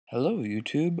Hello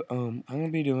YouTube. I'm gonna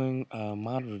be doing a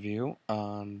mod review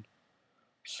on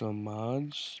some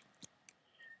mods.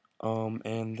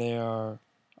 And they are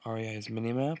REI's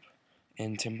Minimap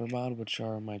and Timber Mod, which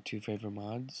are my two favorite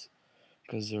mods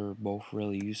because they're both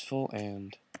really useful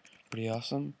and pretty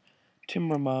awesome.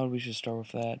 Timber Mod, we should start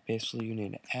with that. Basically, you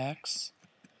need an axe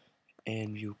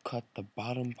and you cut the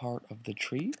bottom part of the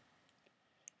tree,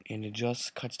 and it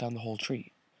just cuts down the whole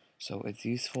tree. So it's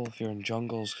useful if you're in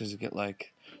jungles because you get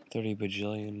like 30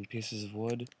 bajillion pieces of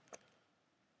wood.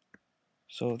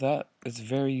 So that is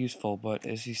very useful, but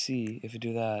as you see, if you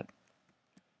do that, it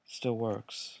still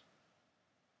works.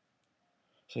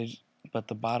 But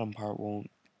the bottom part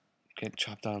won't get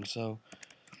chopped down, so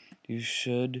you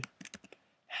should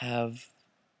have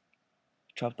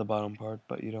chopped the bottom part,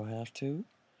 but you don't have to.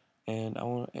 And I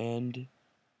want to end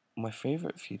my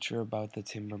favorite feature about the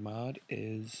timber mod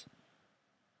is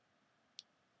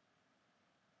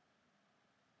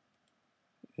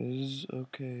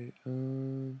okay.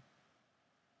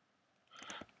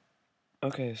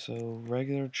 Okay, so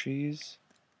regular trees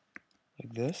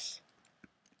like this,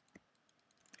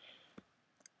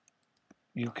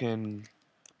 you can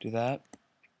do that,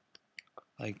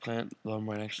 like plant them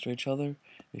right next to each other.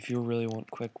 If you really want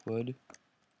quick wood,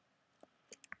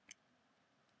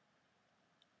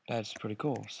 that's pretty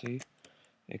cool. See,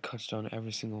 it cuts down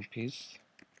every single piece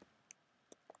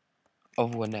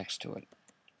of wood next to it.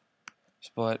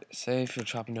 But say if you're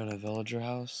chopping down a villager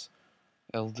house,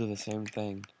 it'll do the same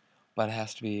thing, but it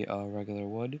has to be regular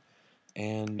wood.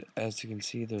 And as you can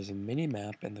see, there's a mini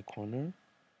map in the corner,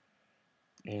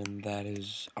 and that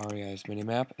is REI's mini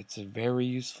map. It's very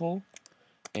useful,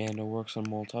 and it works on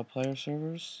multiplayer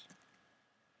servers.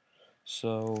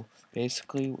 So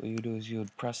basically, what you do is you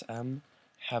would press M,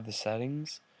 have the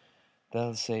settings.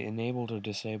 That'll say enabled or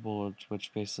disabled,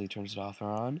 which basically turns it off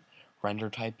or on.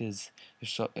 Render type is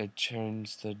it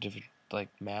turns the different like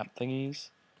map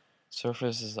thingies.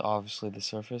 Surface is obviously the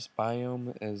surface.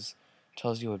 Biome is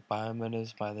tells you what biome it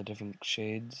is by the different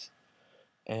shades.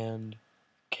 And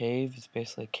cave is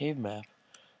basically a cave map.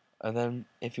 And then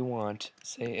if you want,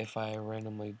 say if I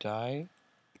randomly die,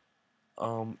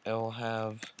 it'll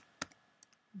have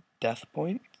death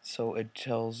point, so it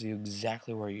tells you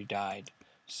exactly where you died.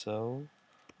 So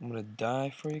I'm gonna die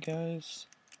for you guys.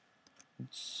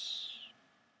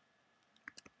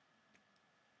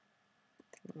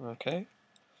 Okay.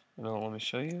 Now let me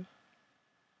show you.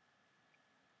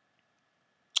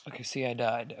 Okay, see, I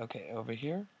died. Okay, over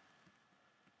here,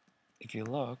 if you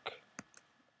look,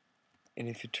 and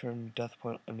if you turn death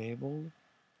point enabled,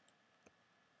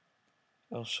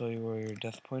 I'll show you where your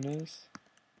death point is,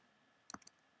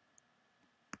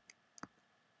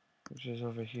 which is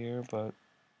over here, but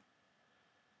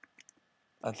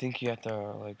I think you have to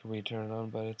like return it on,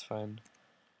 but it's fine.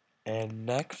 And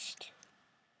next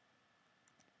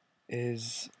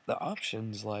is the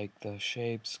options like the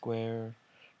shape, square,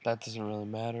 that doesn't really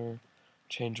matter.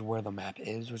 Change where the map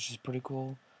is, which is pretty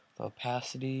cool. The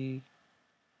opacity,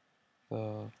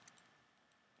 the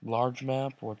large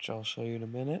map, which I'll show you in a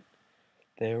minute.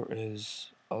 There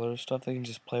is other stuff that you can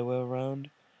just play with around.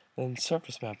 Then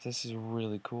surface map, this is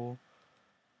really cool.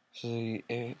 So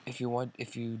if you want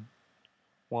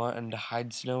to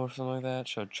hide snow or something like that,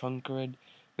 show chunk grid,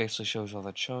 basically shows all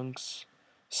the chunks.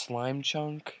 Slime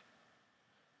chunk,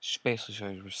 basically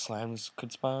shows where slimes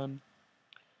could spawn.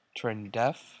 Turn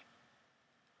def,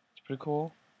 it's pretty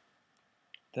cool.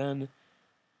 Then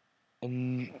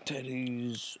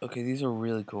entities, okay, these are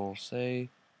really cool. Say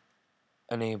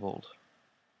enabled,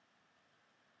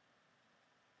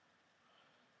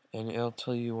 and it'll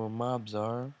tell you where mobs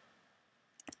are.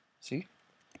 See?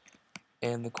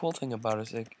 And the cool thing about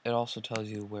it is it also tells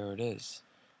you where it is.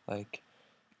 Like,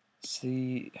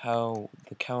 see how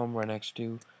the column right next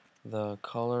to the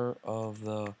color of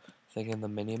the thing in the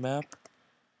minimap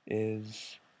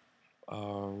is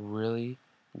really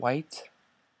white,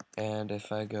 and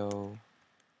if I go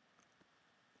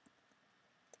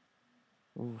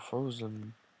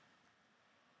frozen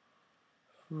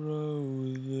to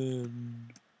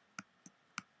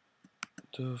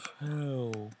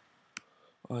hell.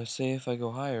 I say if I go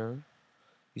higher,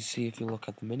 you see if you look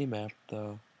at the minimap,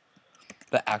 the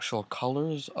actual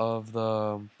colors of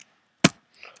the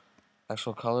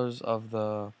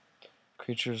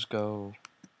creatures go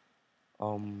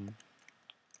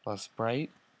less bright,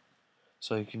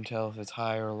 so you can tell if it's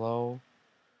high or low.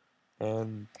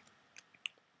 And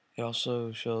it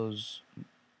also shows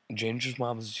dangerous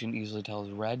mobs you can easily tell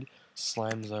is red,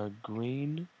 slimes are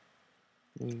green.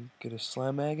 We get a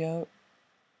slime egg out.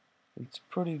 It's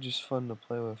pretty just fun to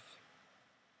play with.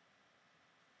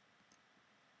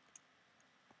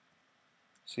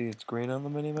 See, it's green on the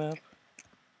minimap.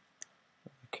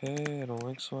 Okay, I don't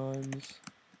like swines.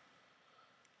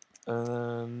 And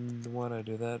then, why'd I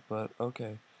do that? But,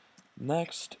 okay.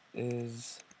 Next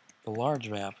is the large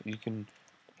map. You can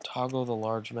toggle the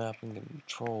large map and get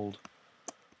controlled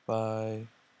by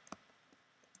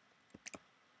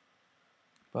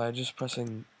just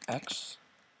pressing X.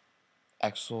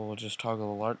 X will just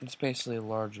toggle the large. It's basically a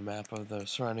large map of the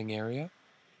surrounding area.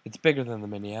 It's bigger than the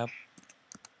mini app.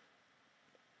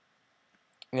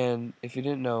 And if you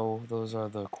didn't know, those are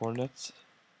the coordinates.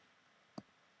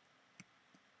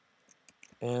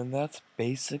 And that's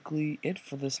basically it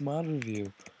for this mod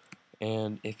review.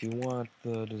 And if you want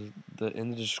the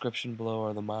in the description below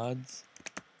are the mods.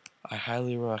 I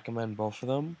highly recommend both of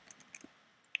them.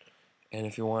 And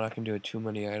if you want, I can do a too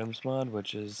many items mod,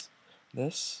 which is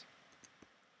this.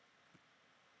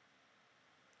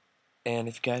 And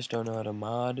if you guys don't know how to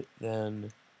mod,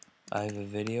 then I have a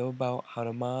video about how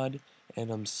to mod. And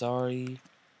I'm sorry,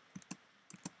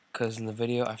 because in the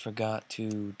video I forgot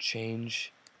to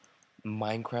change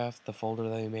Minecraft, the folder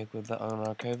that you make with the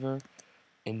unarchiver,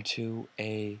 into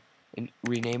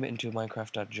rename it into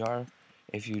Minecraft.jar.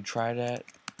 If you try that,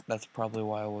 that's probably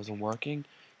why it wasn't working.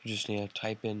 You just need to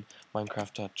type in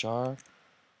Minecraft.jar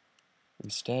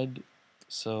instead,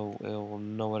 so it will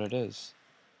know what it is.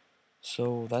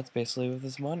 So that's basically with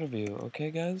this mod review.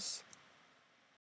 Okay, guys?